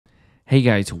Hey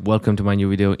guys, welcome to my new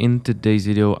video. In today's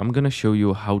video, I'm gonna show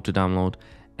you how to download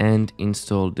and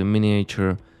install the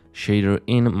miniature shader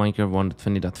in Minecraft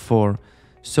 1.20.4.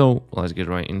 So let's get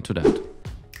right into that.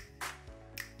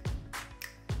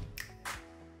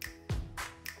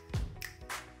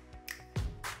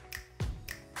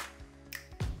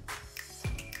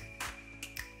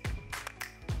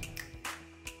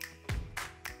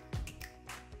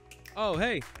 Oh,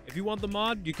 hey, if you want the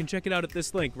mod, you can check it out at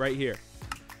this link right here.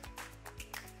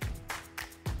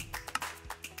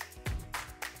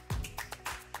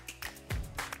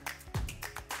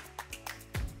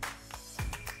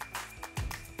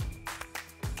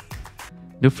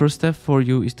 The first step for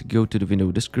you is to go to the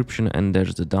video description and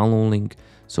there's the download link.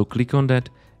 So click on that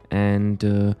and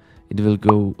it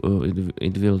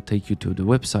will take you to the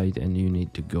website, and you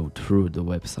need to go through the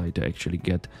website to actually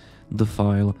get the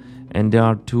file. And there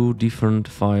are two different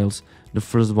files. The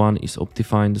first one is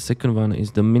Optifine, the second one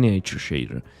is the miniature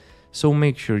shader. So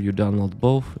make sure you download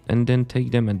both and then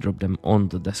take them and drop them on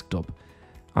the desktop.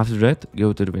 After that,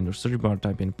 go to the Windows search bar,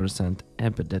 type in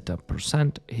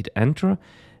 %app-data%, hit enter,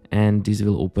 and this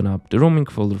will open up the roaming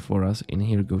folder for us. In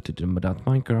here, go to the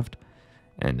 .minecraft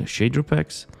and the shader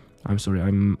packs. I'm sorry,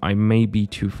 I may be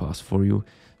too fast for you,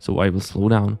 so I will slow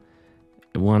down.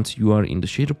 Once you are in the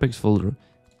shader packs folder,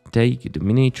 take the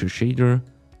miniature shader,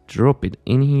 drop it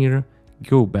in here,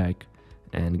 go back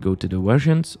and go to the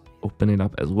versions, open it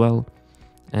up as well,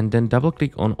 and then double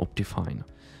click on Optifine.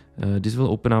 This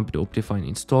will open up the Optifine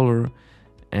installer,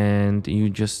 and you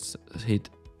just hit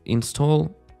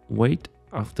install, wait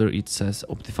after it says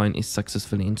Optifine is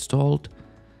successfully installed,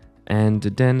 and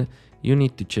then you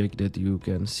need to check that you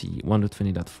can see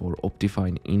 1.20.4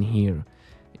 Optifine in here.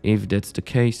 If that's the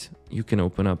case, you can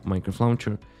open up Minecraft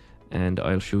Launcher and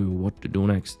I'll show you what to do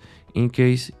next. In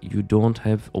case you don't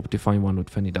have Optifine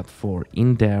 1.20.4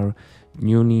 in there,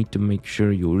 you need to make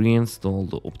sure you reinstall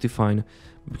the Optifine,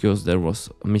 because there was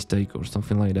a mistake or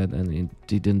something like that and it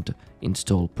didn't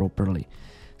install properly.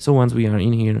 So once we are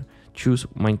in here, choose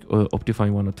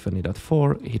Optifine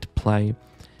 1.20.4, hit play,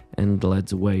 and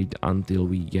let's wait until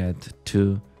we get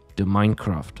to the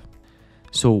Minecraft.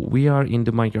 So we are in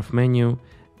the Minecraft menu,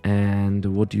 and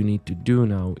what you need to do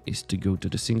now is to go to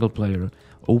the single player,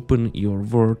 open your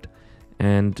Word,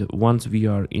 and once we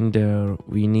are in there,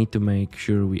 we need to make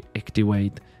sure we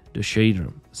activate the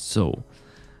shader. So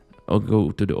I'll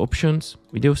go to the options,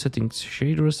 video settings,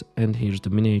 shaders, and here's the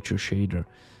miniature shader.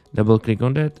 Double click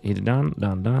on that, hit done,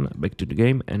 back to the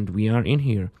game, and we are in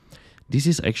here. This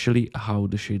is actually how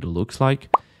the shader looks like.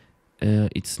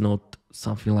 It's not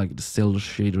something like the still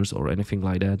shaders or anything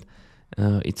like that.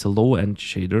 It's a low-end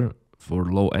shader for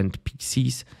low-end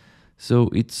PCs, so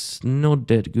it's not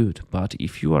that good. But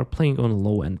if you are playing on a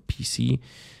low-end PC,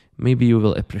 maybe you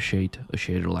will appreciate a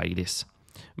shader like this.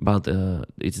 But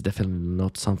it's definitely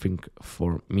not something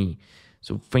for me.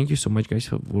 So thank you so much guys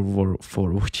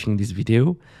for watching this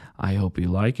video. I hope you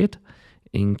like it.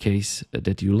 In case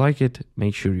that you like it,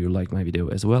 make sure you like my video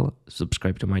as well,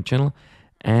 subscribe to my channel,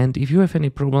 and if you have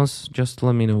any problems, just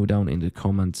let me know down in the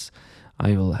comments.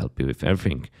 I will help you with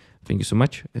everything. Thank you so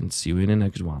much and see you in the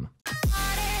next one.